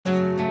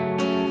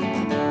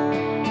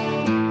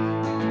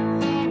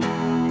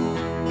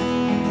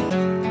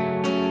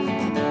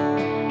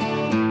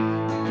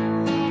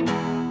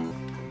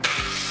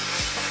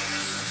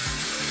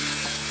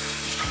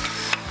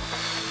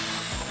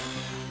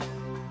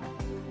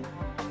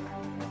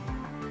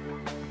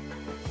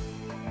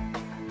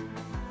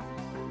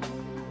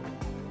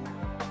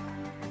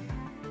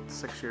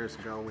6 years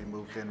ago we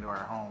moved into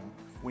our home.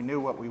 We knew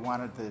what we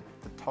wanted the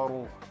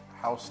total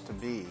house to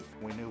be.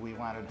 We knew we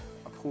wanted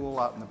a pool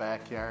out in the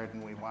backyard,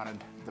 and we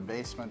wanted the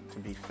basement to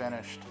be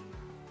finished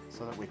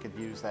so that we could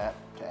use that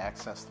to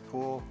access the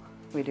pool.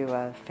 We do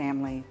a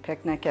family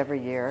picnic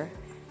every year,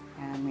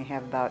 and we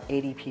have about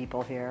 80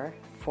 people here,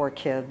 4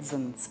 kids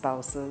and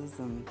spouses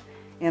and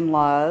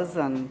in-laws,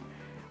 and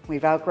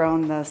we've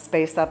outgrown the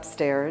space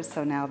upstairs,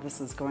 so now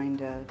this is going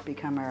to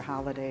become our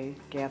holiday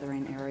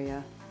gathering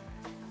area.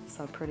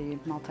 So pretty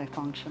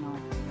multifunctional.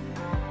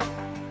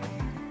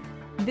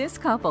 This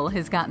couple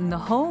has gotten the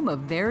home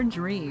of their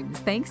dreams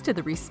thanks to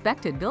the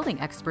respected building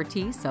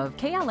expertise of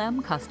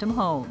KLM Custom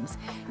Homes.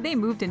 They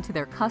moved into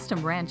their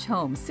custom ranch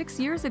home 6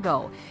 years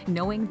ago,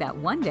 knowing that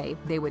one day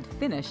they would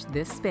finish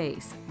this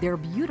space, their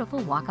beautiful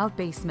walkout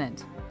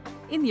basement.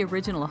 In the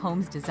original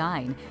home's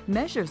design,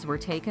 measures were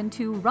taken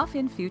to rough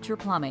in future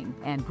plumbing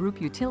and group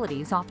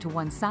utilities off to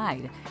one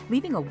side,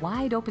 leaving a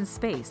wide open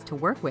space to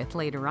work with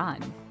later on.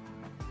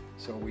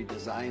 So we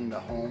designed the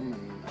home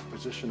and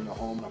positioned the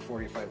home at a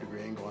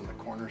 45-degree angle in the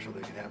corner so they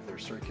could have their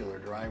circular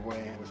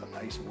driveway. It was a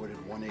nice wooded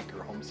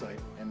 1-acre home site,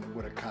 and it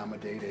would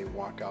accommodate a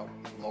walkout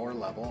lower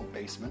level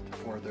basement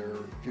for their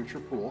future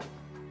pool.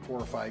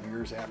 4 or 5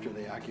 years after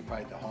they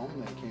occupied the home,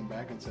 they came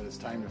back and said it's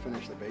time to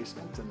finish the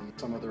basement, and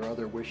some of their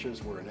other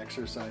wishes were an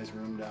exercise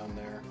room down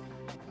there.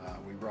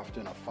 We roughed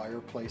in a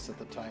fireplace at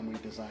the time we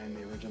designed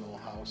the original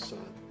house so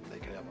that they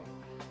could have a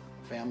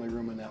family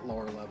room in that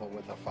lower level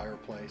with a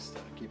fireplace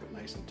to keep it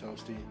nice and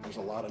toasty. There's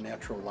a lot of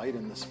natural light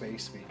in the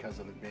space because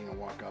of it being a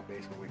walkout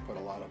basement. We put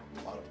a lot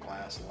of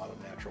glass, a lot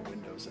of natural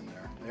windows in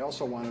there. They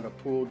also wanted a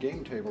pool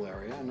game table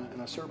area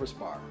and a service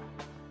bar.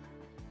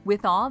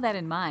 With all that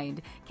in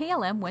mind,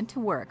 KLM went to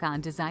work on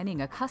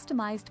designing a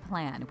customized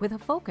plan with a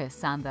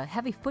focus on the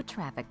heavy foot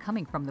traffic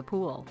coming from the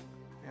pool.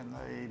 In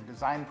the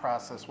design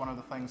process, one of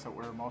the things that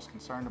we're most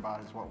concerned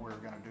about is what we're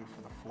going to do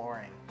for the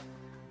flooring,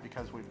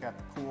 because we've got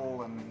the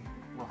pool and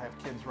we'll have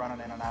kids running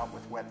in and out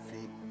with wet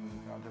feet,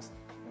 and just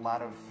a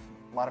lot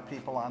of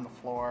people on the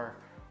floor.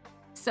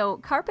 So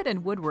carpet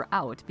and wood were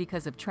out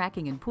because of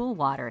tracking in pool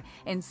water,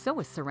 and so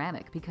was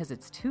ceramic because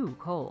it's too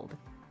cold.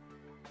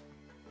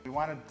 We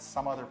wanted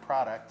some other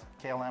product.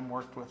 KLM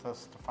worked with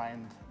us to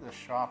find this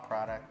Shaw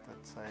product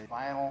that's a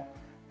vinyl,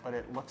 but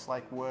it looks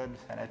like wood,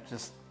 and it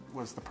just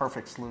was the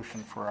perfect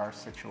solution for our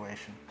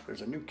situation.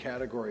 There's a new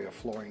category of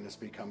flooring that's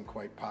become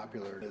quite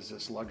popular. Is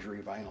this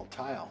luxury vinyl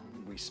tile.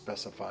 We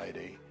specified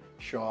a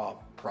Shaw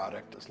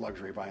product, this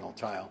luxury vinyl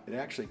tile. It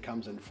actually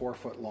comes in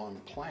 4-foot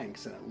long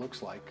planks, and it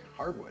looks like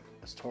hardwood.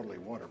 It's totally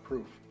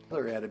waterproof.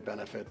 Another added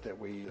benefit that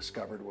we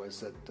discovered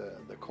was that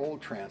the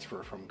cold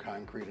transfer from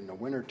concrete in the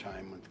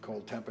wintertime with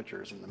cold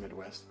temperatures in the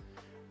Midwest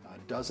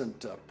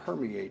doesn't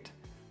permeate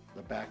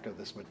the back of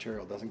this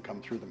material, doesn't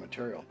come through the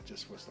material. It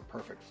just was the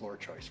perfect floor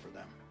choice for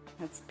them.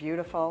 It's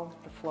beautiful.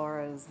 The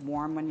floor is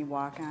warm when you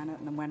walk on it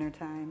in the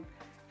wintertime,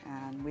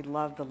 and we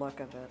love the look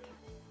of it.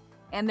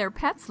 And their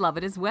pets love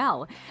it as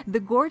well.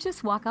 The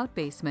gorgeous walkout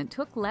basement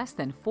took less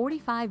than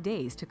 45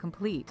 days to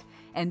complete.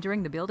 And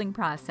during the building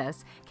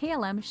process,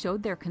 KLM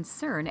showed their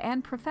concern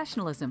and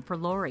professionalism for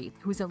Lori,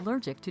 who's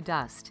allergic to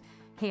dust.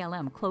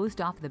 KLM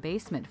closed off the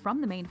basement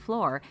from the main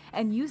floor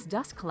and used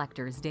dust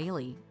collectors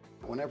daily.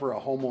 Whenever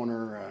a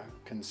homeowner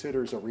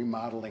considers a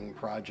remodeling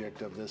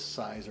project of this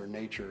size or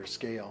nature or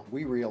scale,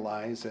 we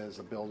realize as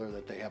a builder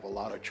that they have a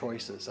lot of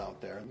choices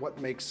out there.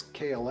 What makes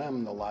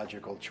KLM the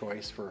logical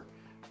choice for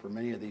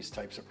many of these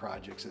types of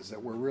projects is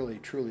that we're really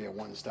truly a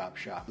one-stop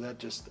shop. That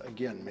just,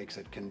 again, makes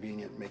it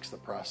convenient, makes the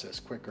process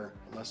quicker,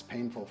 less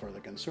painful for the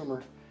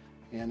consumer,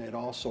 and it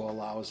also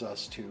allows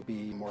us to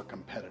be more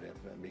competitive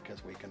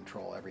because we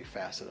control every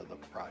facet of the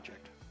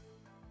project.